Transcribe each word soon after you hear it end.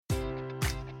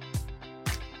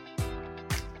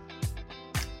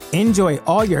Enjoy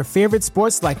all your favorite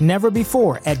sports like never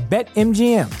before at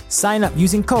BetMGM. Sign up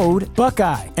using code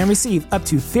Buckeye and receive up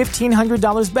to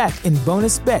 $1,500 back in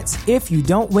bonus bets if you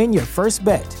don't win your first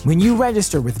bet. When you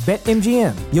register with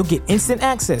BetMGM, you'll get instant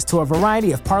access to a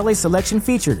variety of parlay selection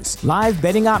features, live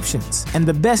betting options, and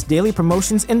the best daily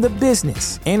promotions in the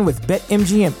business. And with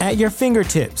BetMGM at your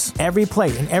fingertips, every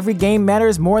play and every game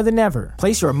matters more than ever.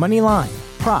 Place your money line,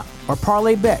 prop, or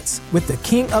parlay bets with the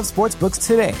king of sportsbooks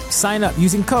today. Sign up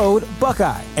using code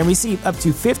Buckeye and receive up to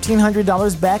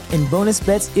 $1,500 back in bonus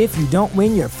bets if you don't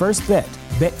win your first bet.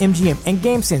 BetMGM and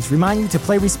GameSense remind you to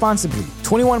play responsibly.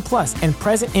 21 plus and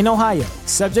present in Ohio,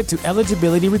 subject to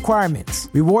eligibility requirements.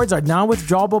 Rewards are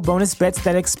non-withdrawable bonus bets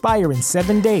that expire in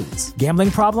 7 days. Gambling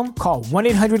problem? Call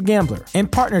 1-800-GAMBLER. In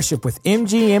partnership with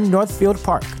MGM Northfield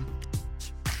Park.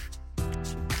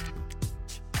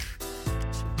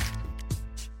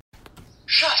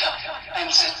 Shut up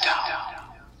and sit down.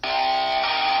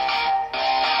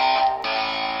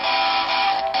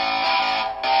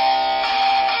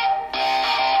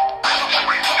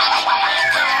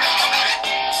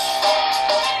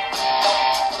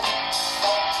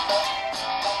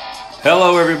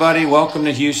 Hello, everybody. Welcome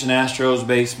to Houston Astros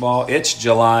Baseball. It's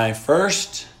July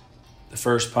 1st, the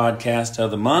first podcast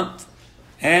of the month,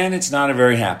 and it's not a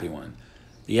very happy one.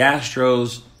 The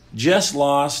Astros just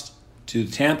lost to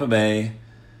Tampa Bay.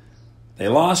 They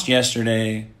lost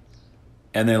yesterday,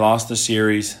 and they lost the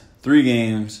series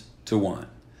 3-1.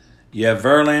 You have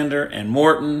Verlander and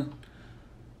Morton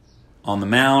on the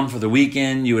mound for the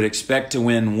weekend. You would expect to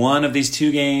win one of these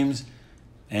two games,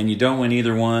 and you don't win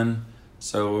either one.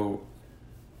 So,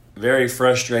 very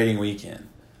frustrating weekend.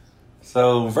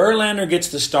 So, Verlander gets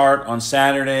the start on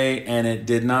Saturday, and it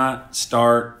did not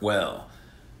start well.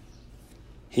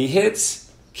 He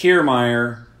hits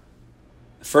Kiermaier,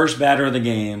 first batter of the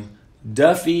game.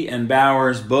 Duffy and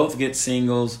Bowers both get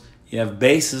singles. You have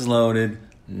bases loaded,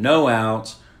 no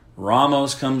outs.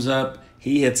 Ramos comes up.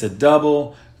 He hits a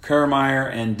double.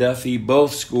 Kiermaier and Duffy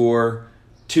both score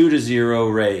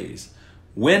 2-0 Rays.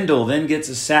 Wendell then gets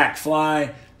a sac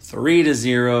fly,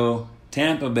 3-0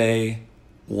 Tampa Bay,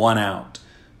 1 out.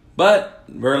 But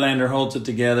Verlander holds it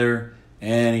together,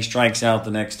 and he strikes out the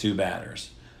next two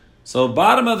batters. So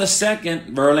bottom of the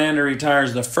second, Verlander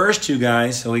retires the first two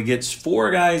guys, so he gets 4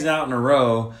 guys out in a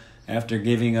row after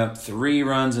giving up 3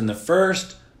 runs in the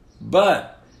first.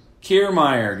 But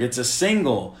Kiermaier gets a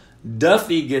single,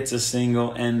 Duffy gets a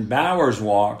single, and Bowers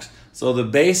walks. So the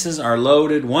bases are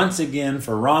loaded once again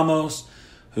for Ramos,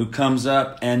 who comes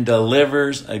up and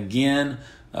delivers again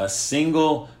a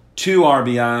single, 2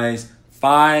 RBIs,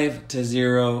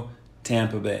 5-0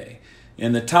 Tampa Bay.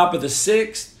 In the top of the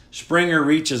 6th, Springer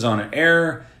reaches on an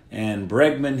error, and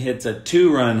Bregman hits a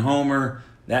 2-run homer.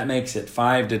 That makes it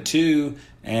 5-2,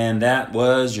 and that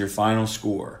was your final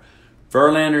score.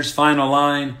 Verlander's final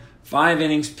line, 5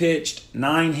 innings pitched,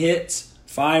 9 hits,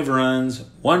 5 runs,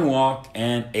 1 walk,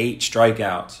 and 8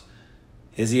 strikeouts.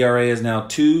 His ERA is now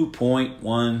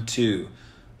 2.12.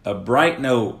 A bright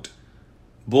note,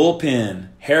 bullpen,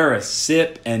 Harris,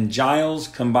 Sipp, and Giles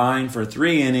combined for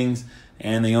 3 innings,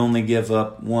 and they only give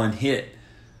up 1 hit.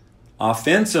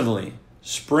 Offensively,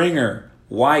 Springer,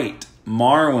 White,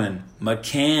 Marwin,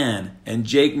 McCann, and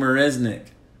Jake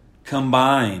Marisnick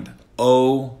combined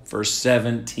 0 for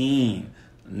 17.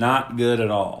 Not good at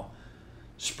all.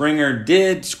 Springer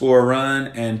did score a run,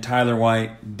 and Tyler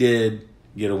White did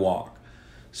get a walk.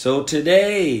 So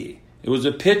today, it was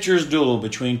a pitcher's duel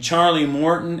between Charlie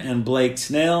Morton and Blake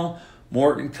Snell.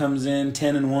 Morton comes in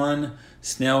 10-1.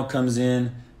 Snell comes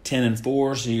in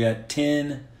 10-4. So you got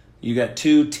 10. You got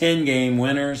 2 10-game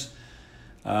winners.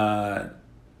 It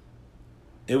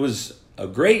was a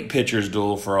great pitcher's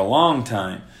duel for a long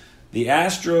time. The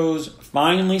Astros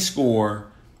finally score,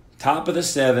 top of the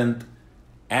 7th,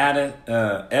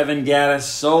 Evan Gattis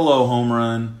solo home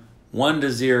run,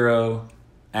 1-0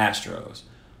 Astros.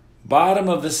 Bottom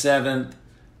of the 7th,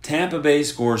 Tampa Bay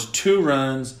scores 2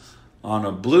 runs on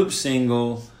a bloop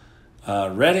single.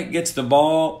 Reddick gets the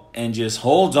ball and just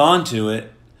holds on to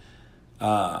it.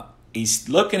 He's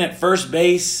looking at first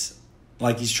base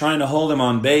like he's trying to hold him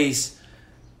on base.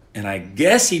 And I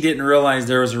guess he didn't realize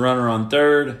there was a runner on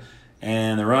third.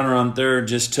 And the runner on third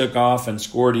just took off and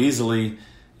scored easily.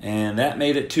 And that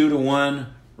made it 2-1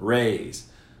 Rays.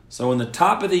 So in the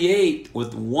top of the 8th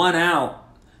with 1 out,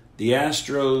 the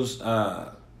Astros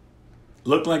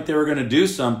looked like they were going to do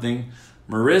something.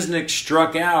 Marisnick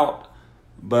struck out,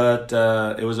 but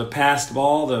it was a passed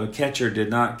ball. The catcher did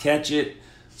not catch it.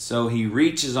 So he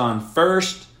reaches on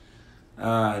first.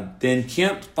 Then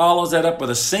Kemp follows that up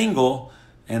with a single,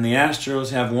 and the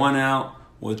Astros have 1 out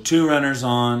with 2 runners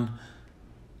on.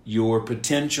 your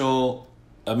potential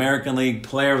American League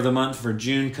Player of the Month for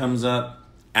June comes up,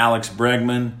 Alex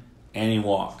Bregman, and he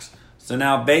walks. So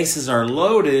now bases are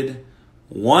loaded,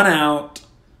 1 out.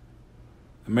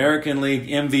 American League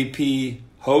MVP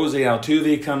Jose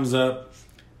Altuve comes up,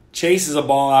 chases a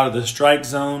ball out of the strike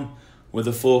zone with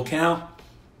a full count,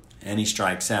 and he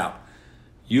strikes out.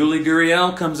 Yuli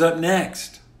Gurriel comes up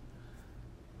next.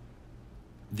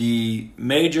 The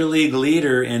major league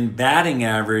leader in batting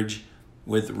average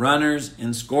with runners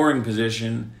in scoring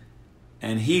position,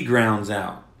 and he grounds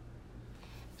out.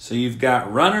 So you've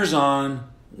got runners on,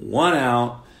 1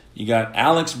 out. You got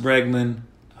Alex Bregman,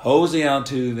 Jose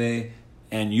Altuve,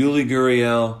 and Yuli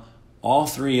Gurriel, all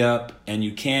 3 up, and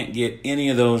you can't get any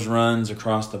of those runs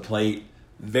across the plate.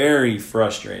 Very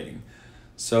frustrating.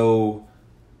 So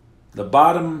the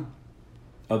bottom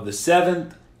of the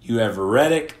 7th, you have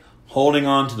Reddick holding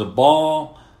on to the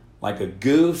ball like a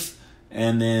goof,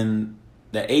 and then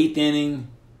the 8th inning,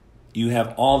 you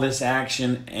have all this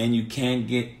action, and you can't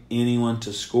get anyone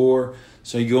to score.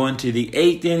 So you go into the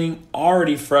 8th inning,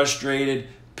 already frustrated.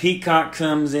 Peacock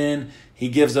comes in. He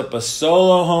gives up a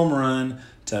solo home run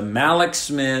to Mallex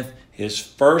Smith, his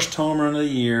first home run of the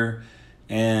year,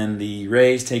 and the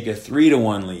Rays take a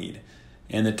 3-1 lead.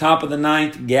 In the top of the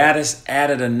 9th, Gattis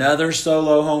added another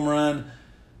solo home run.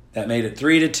 That made it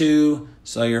 3-2.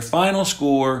 So your final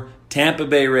score, Tampa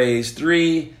Bay Rays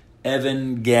 3,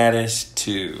 Evan Gattis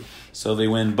 2. So they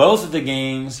win both of the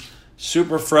games.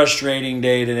 Super frustrating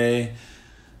day today.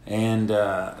 And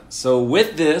so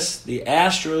with this, the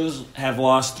Astros have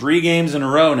lost 3 games in a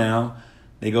row now.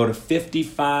 They go to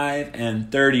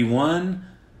 55-31.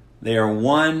 They are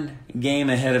 1 game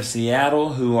ahead of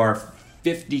Seattle, who are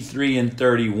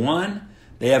 53-31.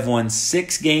 They have won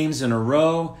 6 games in a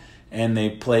row, and they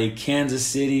play Kansas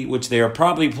City, which they are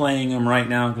probably playing them right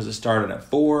now because it started at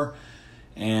 4.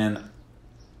 And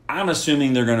I'm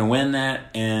assuming they're going to win that,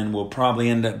 and will probably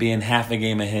end up being half a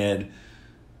game ahead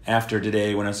after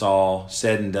today when it's all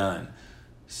said and done.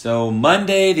 So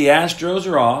Monday, the Astros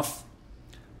are off.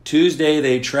 Tuesday,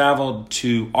 they traveled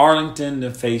to Arlington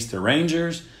to face the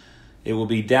Rangers. It will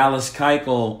be Dallas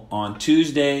Keuchel on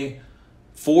Tuesday,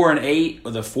 4-8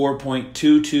 with a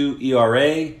 4.22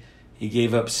 ERA. He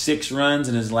gave up 6 runs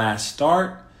in his last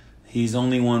start. He's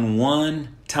only won 1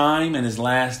 time in his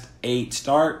last 8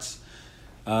 starts.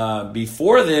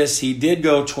 Before this, he did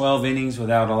go 12 innings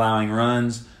without allowing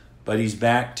runs, but he's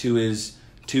back to his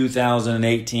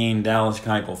 2018 Dallas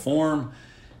Keuchel form.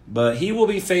 But he will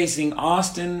be facing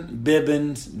Austin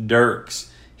Bibbins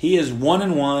Dirks. He is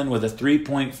 1-1 with a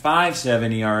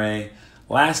 3.57 ERA.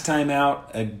 Last time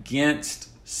out against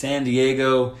San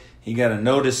Diego, he got a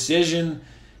no decision.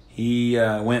 He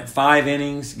went 5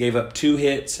 innings, gave up 2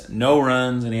 hits, no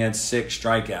runs, and he had 6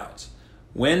 strikeouts.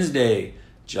 Wednesday,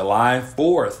 July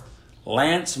 4th,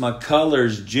 Lance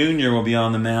McCullers Jr. will be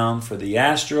on the mound for the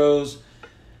Astros.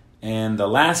 And the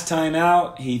last time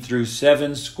out, he threw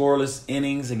 7 scoreless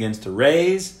innings against the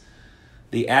Rays.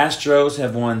 The Astros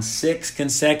have won 6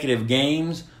 consecutive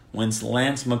games when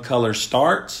Lance McCullers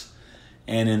starts.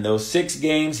 And in those 6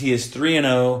 games, he is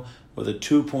 3-0 with a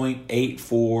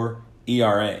 2.84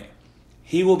 ERA.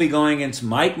 He will be going against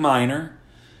Mike Minor.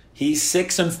 He's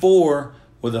 6-4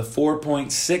 with a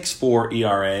 4.64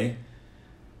 ERA.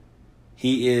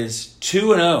 He is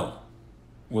 2-0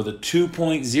 with a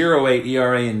 2.08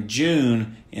 ERA in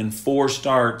June in 4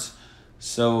 starts.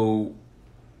 So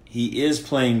he is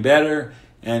playing better.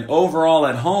 And overall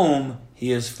at home,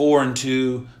 he is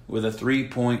 4-2 with a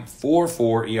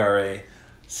 3.44 ERA.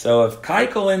 So if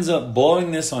Keuchel ends up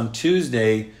blowing this on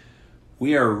Tuesday,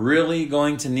 we are really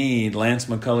going to need Lance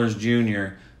McCullers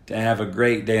Jr. to have a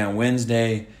great day on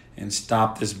Wednesday and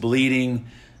stop this bleeding.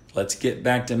 Let's get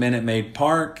back to Minute Maid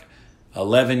Park.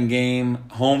 11-game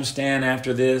homestand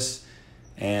after this,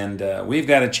 and we've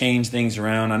got to change things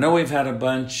around. I know we've had a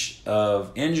bunch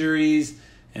of injuries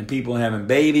and people having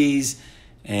babies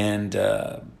and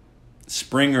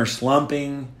Springer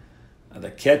slumping. The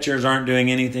catchers aren't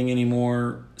doing anything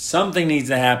anymore. Something needs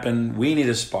to happen. We need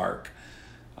a spark.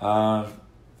 But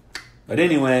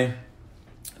anyway,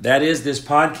 that is this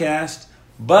podcast.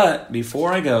 But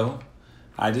before I go,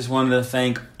 I just wanted to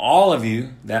thank all of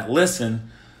you that listen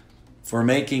for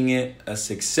making it a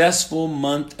successful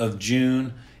month of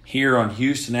June here on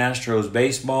Houston Astros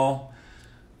Baseball.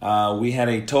 We had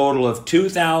a total of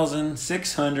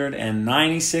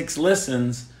 2,696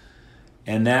 listens,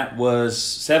 and that was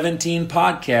 17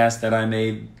 podcasts that I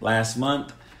made last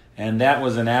month, and that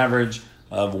was an average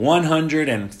of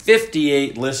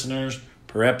 158 listeners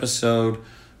per episode,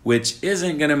 which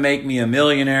isn't going to make me a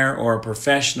millionaire or a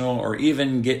professional or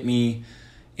even get me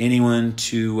anyone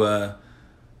to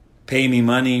pay me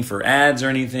money for ads or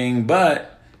anything,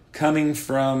 but coming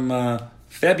from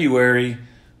February,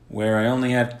 where I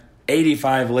only had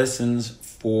 85 listens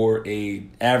for a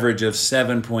average of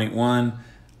 7.1,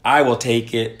 I will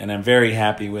take it, and I'm very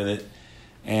happy with it.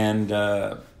 And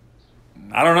I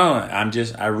don't know,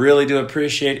 I really do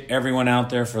appreciate everyone out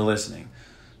there for listening.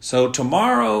 So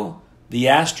tomorrow, the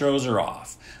Astros are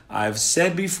off. I've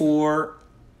said before,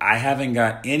 I haven't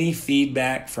got any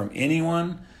feedback from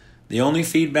anyone. The only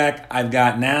feedback I've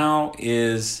got now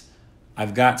is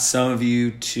I've got some of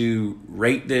you to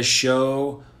rate this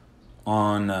show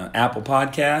on Apple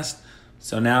Podcast.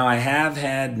 So now I have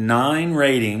had 9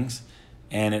 ratings,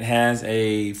 and it has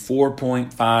a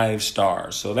 4.5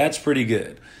 stars. So that's pretty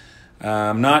good.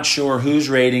 I'm not sure who's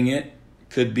rating it.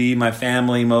 Could be my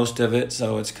family, most of it,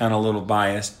 so it's kind of a little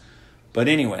biased. But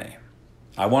anyway,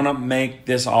 I want to make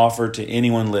this offer to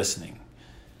anyone listening.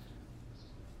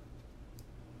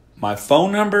 My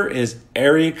phone number is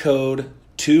area code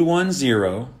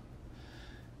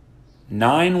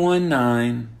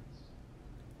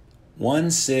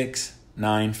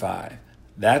 210-919-1695.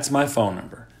 That's my phone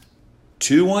number.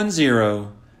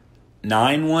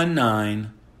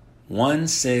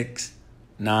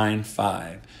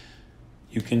 210-919-1695.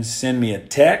 You can send me a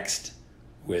text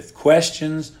with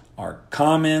questions or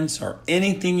comments or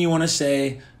anything you want to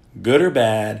say, good or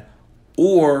bad,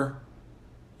 or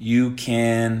you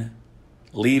can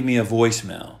leave me a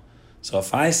voicemail. So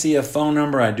if I see a phone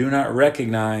number I do not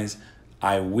recognize,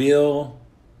 I will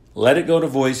let it go to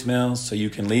voicemail so you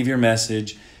can leave your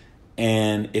message.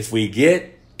 And if we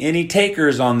get any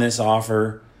takers on this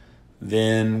offer,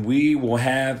 then we will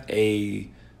have a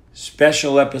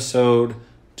special episode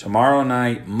tomorrow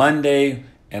night, Monday,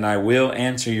 and I will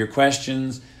answer your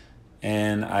questions,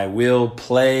 and I will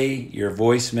play your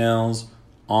voicemails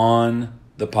on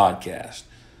the podcast.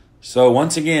 So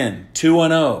once again,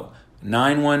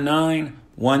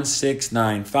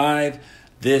 210-919-1695.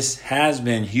 This has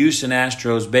been Houston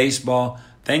Astros Baseball.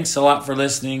 Thanks a lot for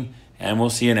listening, and we'll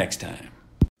see you next time.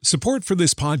 Support for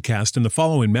this podcast and the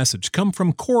following message come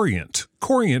from Corient.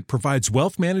 Corient provides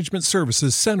wealth management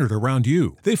services centered around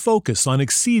you. They focus on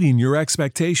exceeding your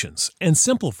expectations and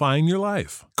simplifying your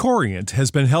life. Corient has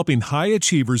been helping high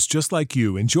achievers just like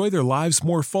you enjoy their lives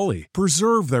more fully,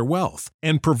 preserve their wealth,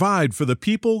 and provide for the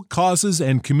people, causes,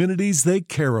 and communities they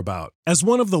care about. As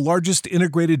one of the largest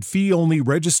integrated fee-only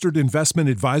registered investment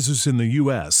advisors in the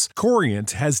U.S., Corient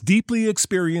has deeply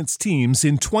experienced teams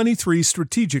in 23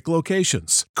 strategic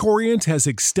locations. Corient has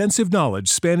extensive knowledge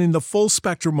spanning the full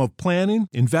spectrum of planning,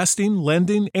 investing,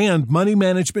 lending, and money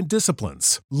management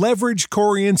disciplines. Leverage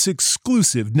Corient's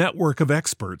exclusive network of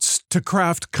experts to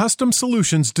craft custom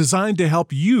solutions designed to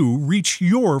help you reach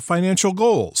your financial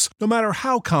goals, no matter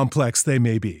how complex they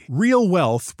may be. Real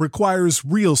wealth requires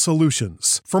real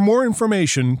solutions. For more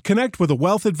information, connect with a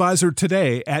wealth advisor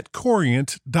today at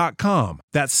Corient.com.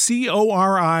 That's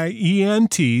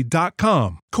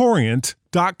Corient.com.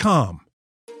 Corient.com.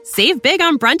 Save big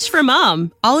on brunch for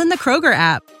mom, all in the Kroger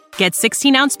app. Get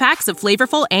 16-ounce packs of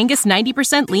flavorful Angus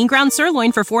 90% lean ground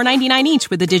sirloin for $4.99 each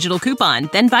with a digital coupon.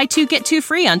 Then buy 2, get 2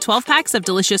 free on 12 packs of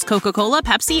delicious Coca-Cola,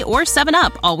 Pepsi, or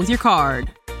 7-Up, all with your card.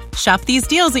 Shop these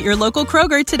deals at your local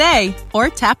Kroger today, or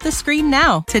tap the screen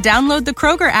now to download the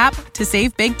Kroger app to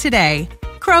save big today.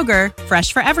 Kroger,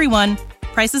 fresh for everyone.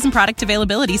 Prices and product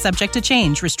availability subject to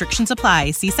change. Restrictions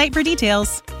apply. See site for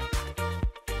details.